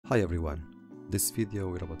Hi everyone, this video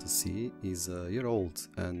we're about to see is a year old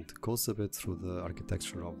and goes a bit through the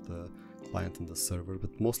architecture of the client and the server,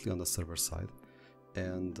 but mostly on the server side.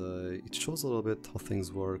 And it shows a little bit how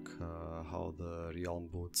things work, how the realm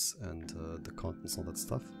boots and the contents, all that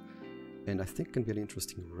stuff. And I think it can be an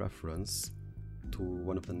interesting reference to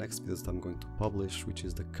one of the next videos that I'm going to publish, which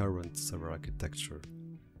is the current server architecture.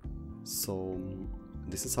 So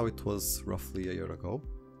this is how it was roughly a year ago.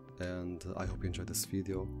 And I hope you enjoyed this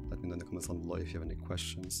video. Let me know in the comments down below if you have any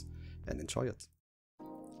questions, and enjoy it.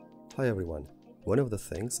 Hi everyone. One of the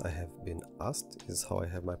things I have been asked is how I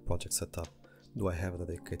have my project set up. Do I have a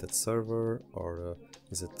dedicated server, or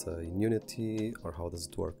is it in Unity, or how does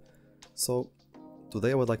it work? So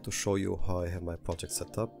today I would like to show you how I have my project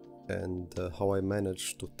set up and how I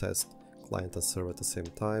manage to test client and server at the same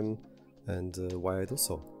time, and why I do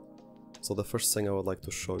so. So the first thing I would like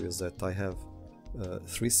to show you is that I have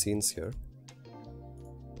 3 scenes here,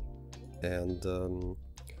 and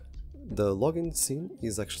the login scene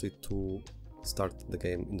is actually to start the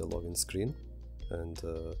game in the login screen, and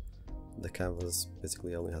the canvas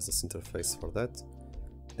basically only has this interface for that.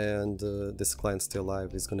 And this client stay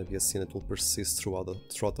alive is going to be a scene that will persist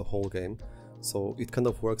throughout the whole game, so it kind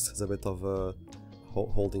of works as a bit of a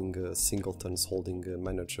holding singletons, holding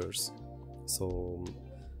managers. So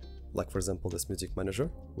like for example this music manager,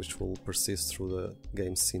 which will persist through the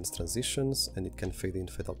game scene's transitions, and it can fade in,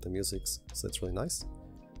 fade out the music, so that's really nice.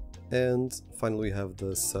 And finally we have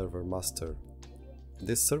the server master.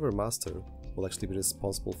 This server master will actually be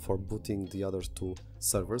responsible for booting the other 2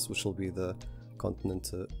 servers, which will be the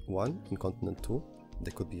continent 1 and continent 2.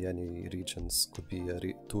 They could be any regions, could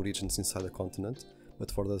be 2 regions inside the continent, but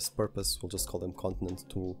for this purpose we'll just call them continent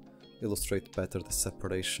to illustrate better the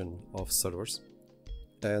separation of servers.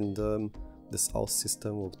 And this house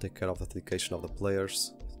system will take care of the dedication of the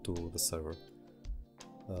players to the server.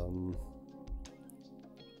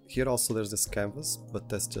 Here also there's this canvas, but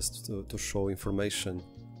that's just to show information,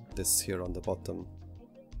 this here on the bottom,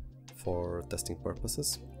 for testing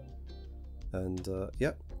purposes. And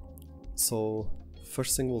yeah, so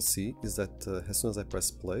first thing we'll see is that as soon as I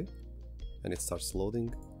press play and it starts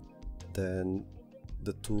loading, then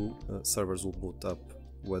the 2 servers will boot up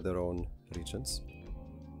with their own regions.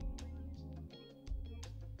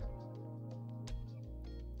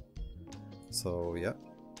 So yeah,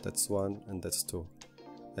 that's 1 and that's 2,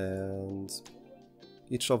 and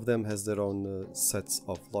each of them has their own sets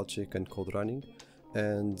of logic and code running,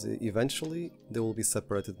 and eventually they will be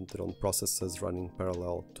separated into their own processes running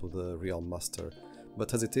parallel to the realm master.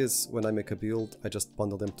 But as it is, when I make a build, I just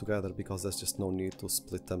bundle them together because there's just no need to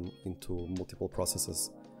split them into multiple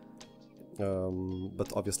processes.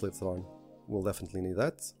 But obviously later on we'll definitely need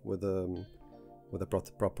that with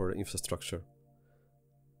a proper infrastructure.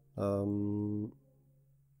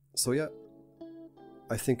 So yeah,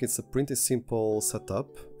 I think it's a pretty simple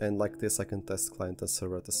setup, and like this I can test client and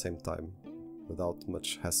server at the same time without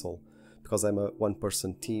much hassle. Because I'm a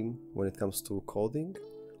one-person team when it comes to coding,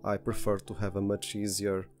 I prefer to have a much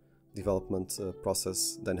easier development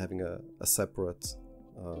process than having a separate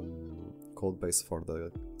code base for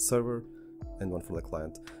the server and one for the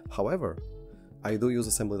client. However, I do use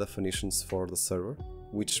assembly definitions for the server,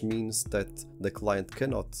 which means that the client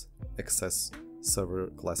cannot access server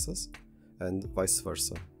classes, and vice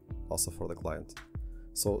versa, also for the client.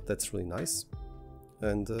 So that's really nice.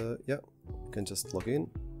 And yeah, you can just log in.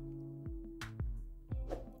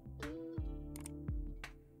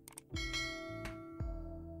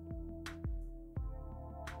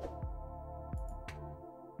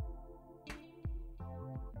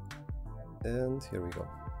 And here we go.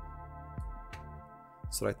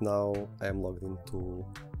 So right now I am logged into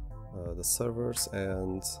the servers,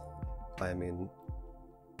 and I am in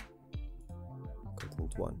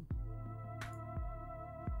continent 1.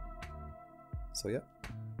 So yeah.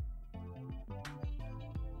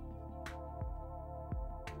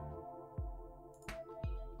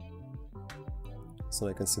 So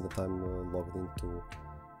I can see that I'm logged into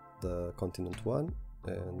the continent 1,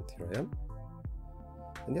 and here I am.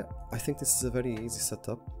 And yeah, I think this is a very easy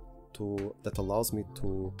setup that allows me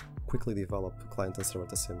to quickly develop client and server at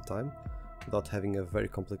the same time without having a very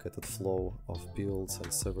complicated flow of builds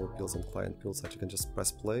and server builds and client builds. That you can just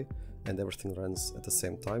press play and everything runs at the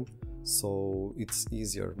same time. So it's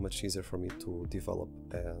easier, much easier for me to develop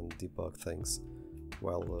and debug things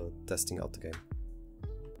while testing out the game.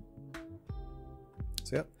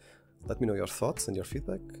 So yeah, let me know your thoughts and your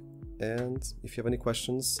feedback, and if you have any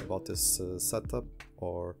questions about this setup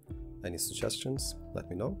or any suggestions, let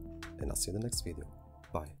me know, and I'll see you in the next video.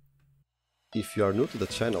 Bye. If you are new to the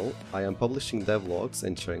channel, I am publishing devlogs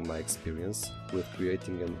and sharing my experience with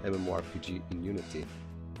creating an MMORPG in Unity.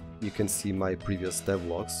 You can see my previous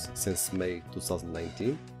devlogs since May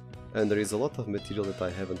 2019, and there is a lot of material that I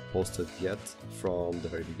haven't posted yet from the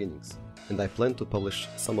very beginnings, and I plan to publish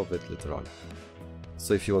some of it later on.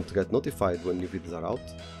 So if you want to get notified when new videos are out,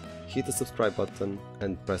 hit the subscribe button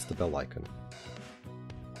and press the bell icon.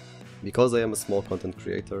 Because I am a small content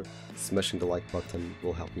creator, smashing the like button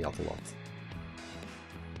will help me out a lot.